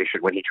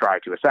Federation when he tried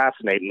to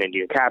assassinate an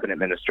Indian cabinet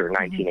minister in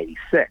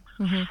 1986.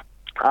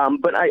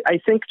 But I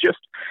think just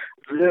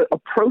the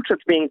approach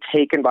that's being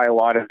taken by a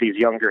lot of these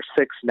younger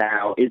Sikhs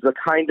now is a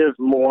kind of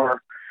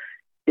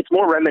it's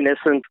more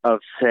reminiscent of,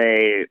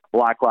 say,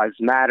 Black Lives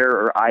Matter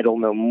or Idle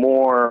No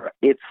More.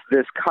 It's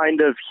this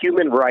kind of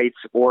human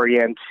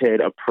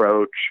rights-oriented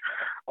approach.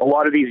 A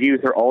lot of these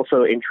youth are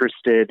also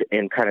interested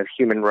in kind of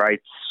human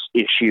rights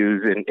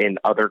issues in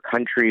other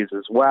countries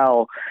as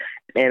well.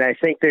 And I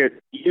think they're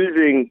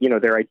using,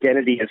 their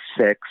identity as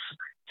Sikhs,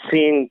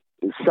 seeing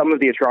some of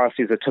the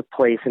atrocities that took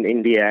place in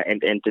India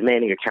and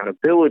demanding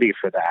accountability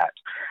for that.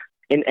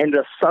 And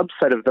a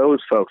subset of those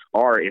folks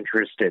are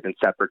interested in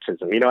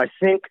separatism. I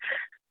think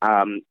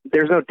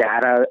there's no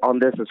data on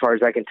this as far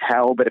as I can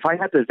tell, but if I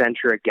had to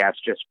venture a guess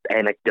just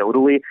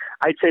anecdotally,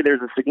 I'd say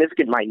there's a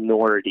significant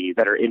minority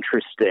that are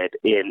interested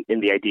in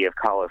the idea of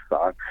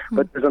Khalistan.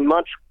 But there's a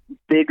much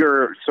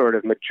bigger sort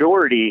of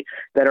majority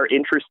that are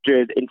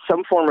interested in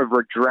some form of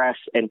redress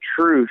and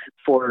truth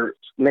for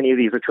many of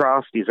these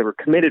atrocities that were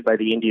committed by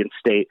the Indian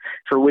state,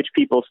 for which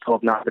people still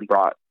have not been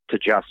brought to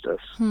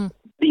justice.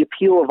 The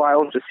appeal of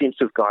violence just seems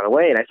to have gone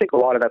away, and I think a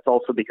lot of that's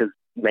also because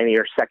many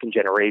are second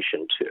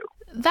generation too.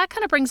 That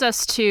kind of brings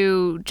us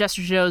to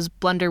Justice Trudeau's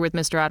blunder with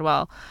Mr.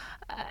 Atwal,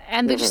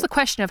 and just the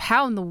question of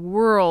how in the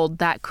world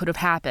that could have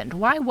happened.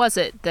 Why was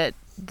it that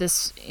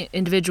this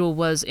individual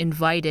was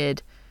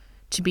invited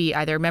to be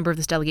either a member of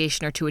this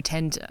delegation or to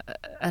attend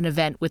an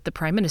event with the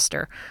Prime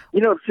Minister?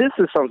 This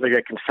is something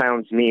that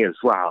confounds me as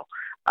well.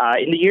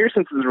 In the years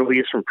since his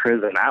release from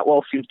prison,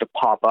 Atwal seems to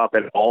pop up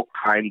at all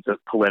kinds of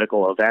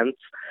political events.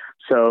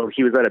 So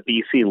he was at a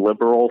BC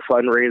Liberal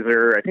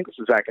fundraiser. I think this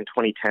was back in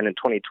 2010 and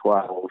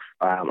 2012,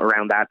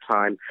 around that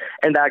time.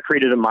 And that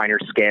created a minor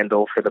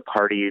scandal for the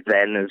party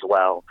then as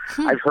well.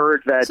 I've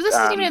heard that... So this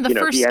isn't even the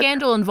first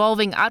scandal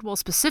involving Atwal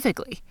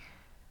specifically.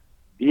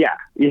 Yeah,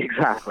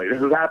 exactly.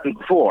 This has happened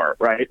before,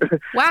 right?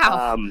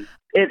 Wow.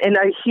 And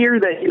I hear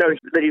that,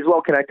 that he's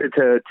well connected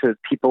to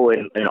people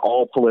in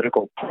all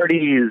political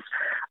parties.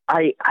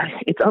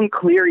 It's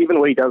unclear even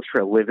what he does for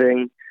a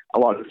living. A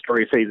lot of the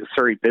stories say he's a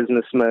Surrey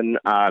businessman.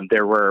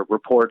 There were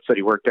reports that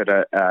he worked at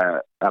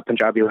a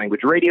Punjabi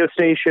language radio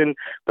station,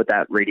 but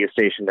that radio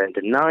station then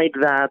denied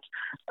that.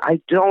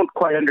 I don't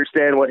quite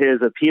understand what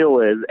his appeal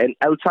is. And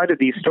outside of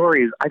these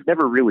stories, I've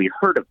never really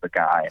heard of the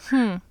guy.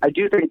 I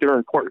do think there are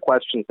important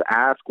questions to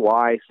ask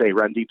why, say,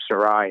 Randeep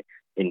Sarai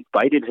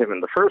invited him in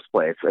the first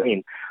place. I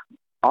mean,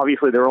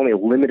 obviously there are only a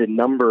limited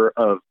number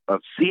of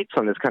seats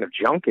on this kind of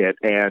junket,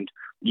 and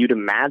you'd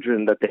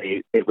imagine that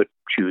they would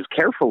choose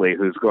carefully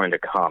who's going to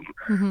come.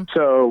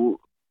 So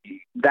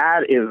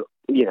that is,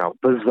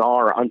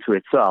 bizarre unto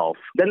itself.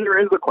 Then there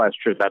is a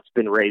question that's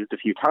been raised a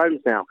few times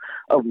now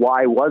of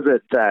why was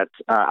it that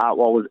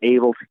Atwal was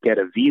able to get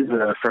a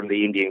visa from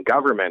the Indian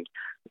government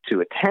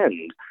to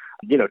attend.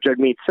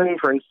 Jagmeet Singh,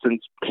 for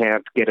instance,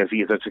 can't get a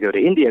visa to go to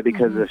India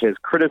because of his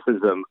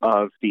criticism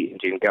of the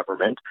Indian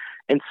government.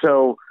 And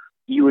so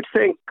you would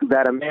think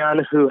that a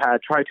man who had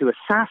tried to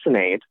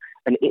assassinate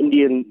an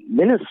Indian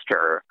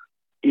minister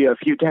a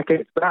few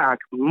decades back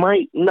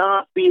might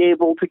not be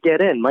able to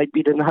get in, might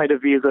be denied a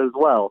visa as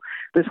well.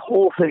 This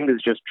whole thing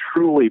is just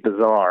truly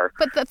bizarre.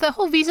 But the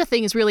whole visa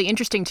thing is really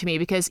interesting to me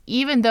because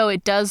even though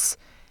it does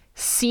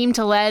seem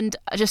to lend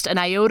just an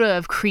iota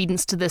of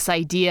credence to this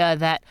idea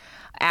that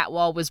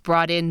Atwal was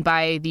brought in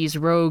by these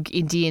rogue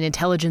Indian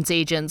intelligence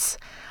agents,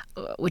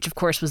 which of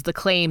course was the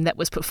claim that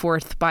was put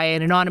forth by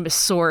an anonymous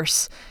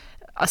source,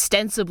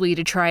 ostensibly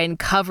to try and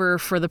cover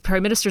for the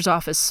Prime Minister's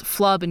office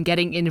flub in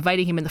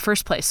inviting him in the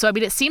first place. So, I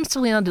mean, it seems to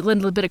lend a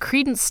little bit of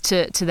credence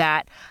to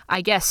that,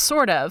 I guess,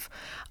 sort of.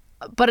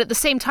 But at the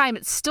same time,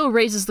 it still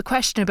raises the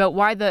question about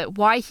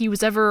why he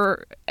was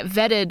ever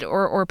vetted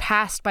or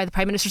passed by the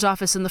Prime Minister's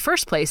office in the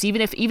first place. Even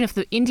if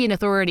the Indian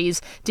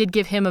authorities did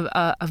give him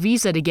a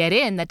visa to get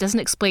in, that doesn't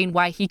explain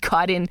why he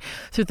got in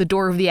through the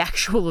door of the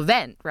actual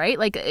event, right?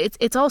 Like,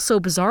 it's all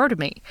so bizarre to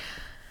me.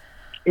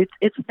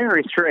 It's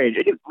very strange.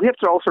 We have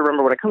to also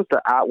remember when it comes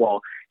to Atwal,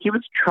 he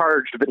was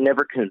charged but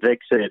never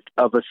convicted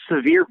of a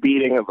severe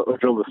beating of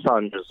Ujjwal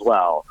Singh as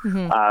well,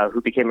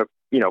 who became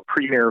a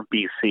premier of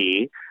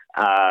BC,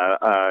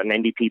 an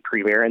NDP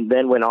premier, and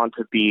then went on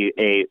to be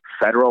a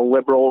federal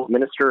Liberal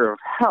Minister of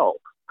Health.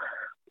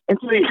 And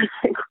so you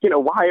think,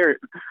 why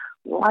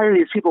are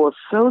these people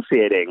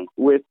associating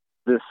with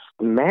this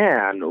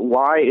man?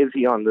 Why is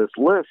he on this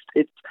list?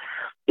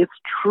 It's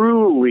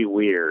truly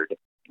weird.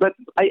 But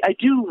I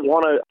do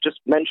want to just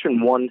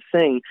mention one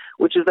thing,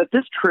 which is that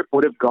this trip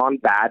would have gone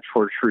bad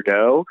for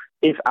Trudeau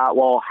if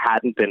Atwal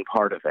hadn't been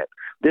part of it.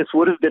 This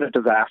would have been a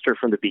disaster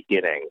from the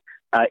beginning.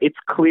 It's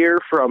clear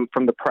from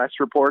the press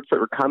reports that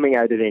were coming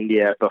out of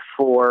India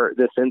before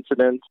this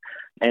incident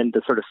and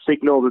the sort of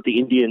signal that the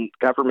Indian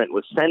government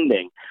was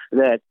sending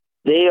that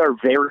they are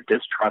very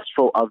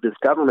distrustful of this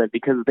government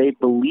because they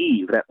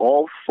believe that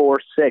all 4-6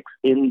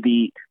 in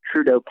the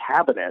Trudeau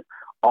cabinet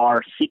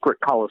are secret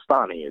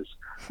Khalistanis,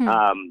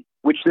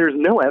 which there's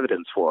no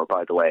evidence for,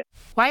 by the way.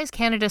 Why is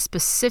Canada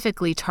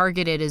specifically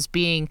targeted as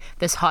being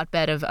this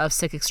hotbed of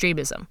Sikh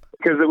extremism?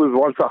 Because it was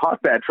once a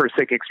hotbed for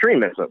Sikh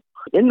extremism.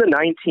 In the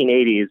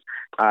 1980s,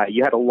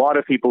 you had a lot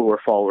of people who were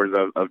followers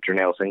of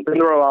Jarnail Singh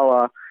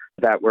Bhindranwala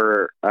that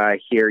were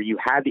here. You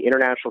had the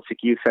International Sikh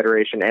Youth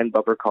Federation and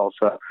Babbar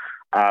Khalsa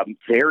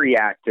very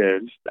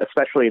active,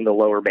 especially in the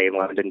lower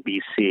mainland in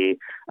BC.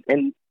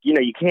 And,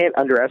 you can't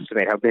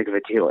underestimate how big of a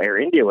deal Air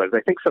India was.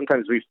 I think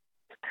sometimes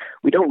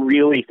we don't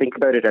really think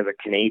about it as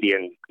a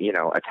Canadian,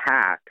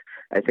 attack.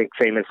 I think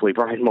famously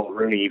Brian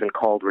Mulroney even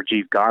called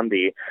Rajiv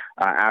Gandhi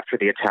after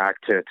the attack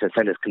to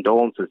send his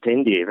condolences to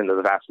India, even though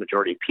the vast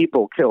majority of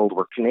people killed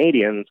were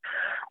Canadians.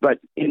 But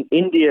in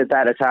India,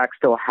 that attack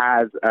still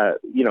has,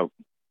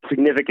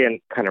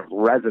 significant kind of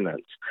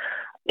resonance.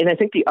 And I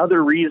think the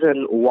other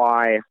reason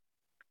why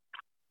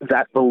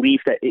that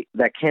belief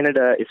that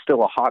Canada is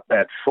still a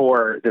hotbed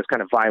for this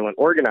kind of violent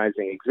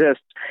organizing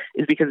exists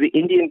is because the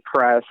Indian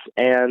press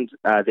and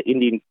the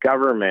Indian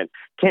government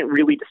can't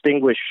really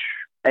distinguish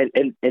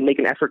and make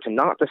an effort to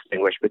not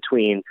distinguish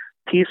between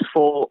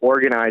peaceful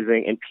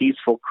organizing and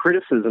peaceful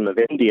criticism of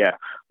India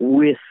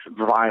with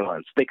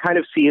violence. They kind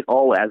of see it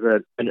all as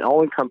an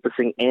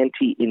all-encompassing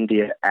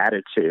anti-India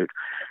attitude.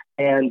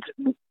 And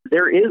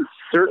there is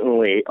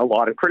certainly a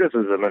lot of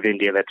criticism of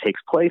India that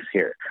takes place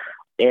here.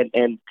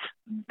 And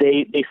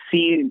they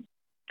see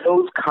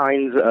those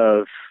kinds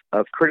of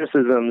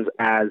criticisms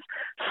as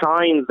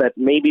signs that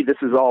maybe this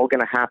is all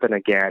going to happen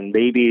again.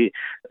 Maybe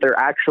there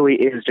actually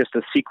is just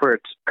a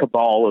secret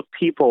cabal of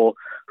people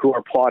who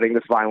are plotting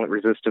this violent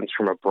resistance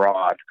from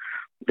abroad.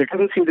 There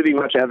doesn't seem to be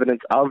much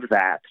evidence of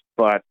that,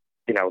 but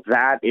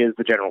that is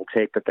the general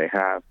take that they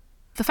have.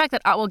 The fact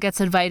that Otwell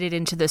gets invited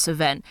into this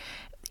event,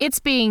 it's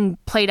being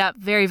played up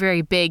very,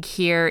 very big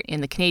here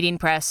in the Canadian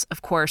press.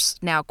 Of course,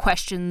 now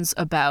questions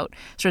about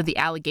sort of the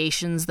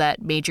allegations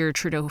that major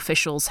Trudeau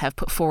officials have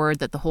put forward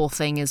that the whole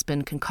thing has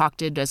been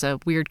concocted as a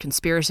weird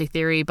conspiracy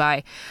theory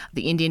by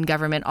the Indian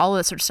government. All of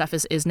that sort of stuff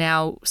is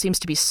now seems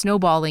to be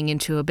snowballing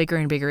into a bigger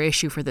and bigger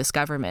issue for this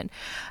government.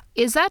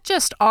 Is that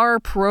just our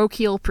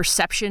parochial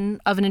perception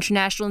of an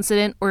international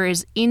incident, or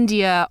is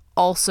India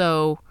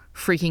also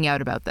freaking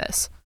out about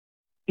this?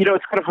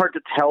 It's kind of hard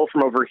to tell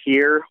from over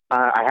here.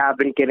 I have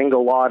been getting a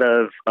lot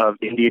of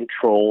Indian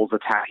trolls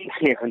attacking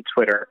me on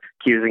Twitter,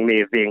 accusing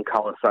me of being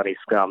Khalisani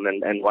scum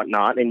and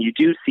whatnot. And you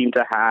do seem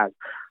to have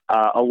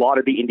a lot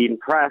of the Indian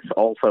press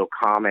also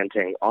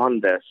commenting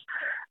on this.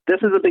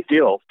 This is a big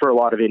deal for a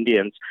lot of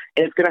Indians.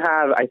 And it's going to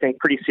have, I think,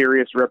 pretty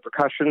serious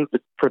repercussions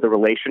for the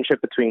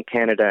relationship between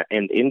Canada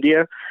and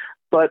India.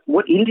 But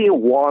what India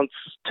wants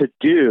to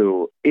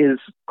do is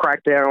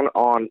crack down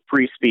on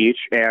free speech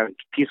and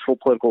peaceful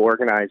political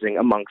organizing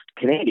amongst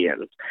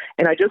Canadians.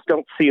 And I just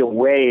don't see a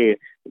way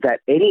that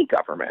any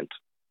government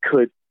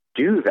could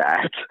do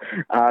that.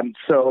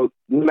 So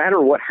no matter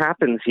what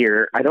happens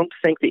here, I don't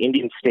think the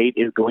Indian state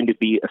is going to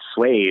be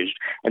assuaged.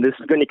 And this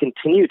is going to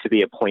continue to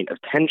be a point of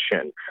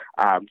tension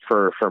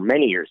for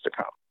many years to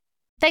come.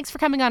 Thanks for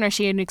coming on our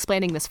show and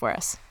explaining this for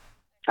us.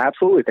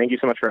 Absolutely. Thank you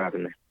so much for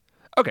having me.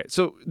 Okay,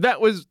 so that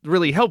was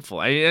really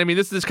helpful. I mean,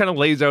 this kind of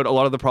lays out a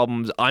lot of the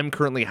problems I'm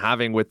currently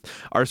having with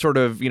our sort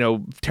of,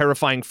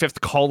 terrifying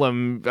fifth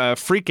column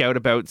freak out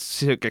about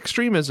Sikh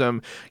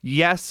extremism.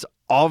 Yes,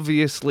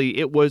 obviously,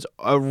 it was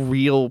a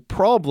real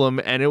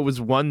problem, and it was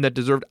one that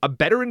deserved a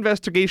better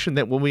investigation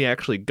than when we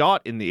actually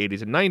got in the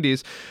 80s and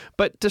 90s.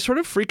 But to sort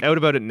of freak out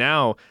about it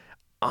now,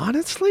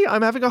 honestly,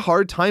 I'm having a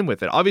hard time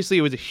with it. Obviously,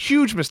 it was a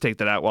huge mistake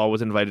that Atwell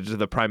was invited to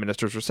the Prime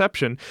Minister's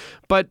reception,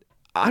 but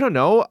I don't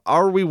know.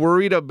 Are we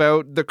worried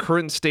about the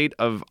current state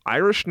of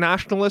Irish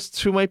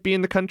nationalists who might be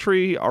in the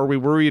country? Are we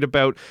worried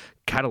about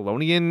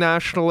Catalonian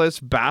nationalists,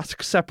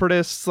 Basque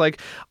separatists?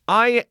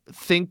 I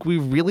think we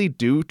really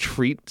do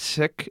treat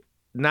Sikh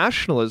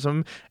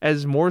nationalism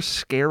as more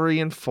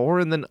scary and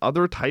foreign than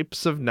other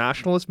types of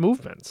nationalist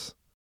movements.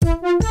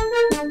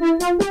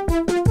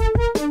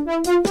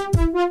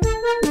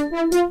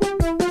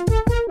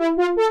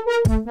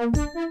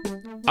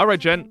 All right,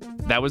 Jen,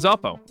 that was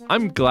Oppo.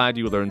 I'm glad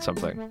you learned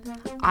something.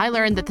 I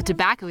learned that the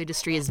tobacco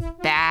industry is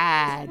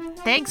bad.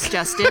 Thanks,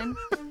 Justin.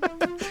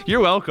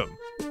 You're welcome.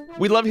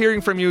 We love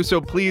hearing from you,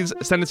 so please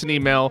send us an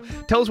email.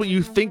 Tell us what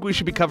you think we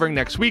should be covering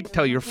next week.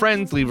 Tell your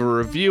friends, leave a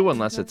review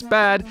unless it's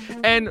bad,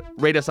 and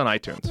rate us on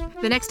iTunes.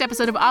 The next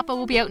episode of Oppo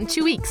will be out in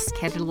 2 weeks.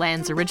 Canada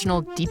Land's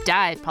original deep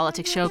dive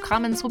politics show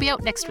Commons will be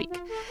out next week.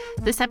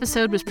 This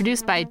episode was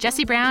produced by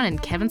Jesse Brown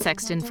and Kevin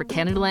Sexton for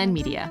Canada Land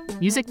Media.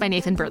 Music by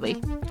Nathan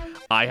Burley.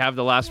 I have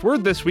the last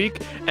word this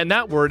week, and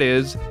that word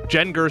is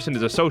Jen Gerson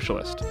is a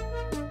socialist.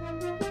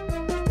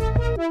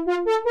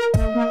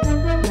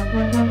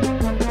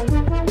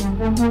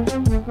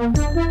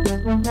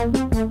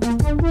 Thank you.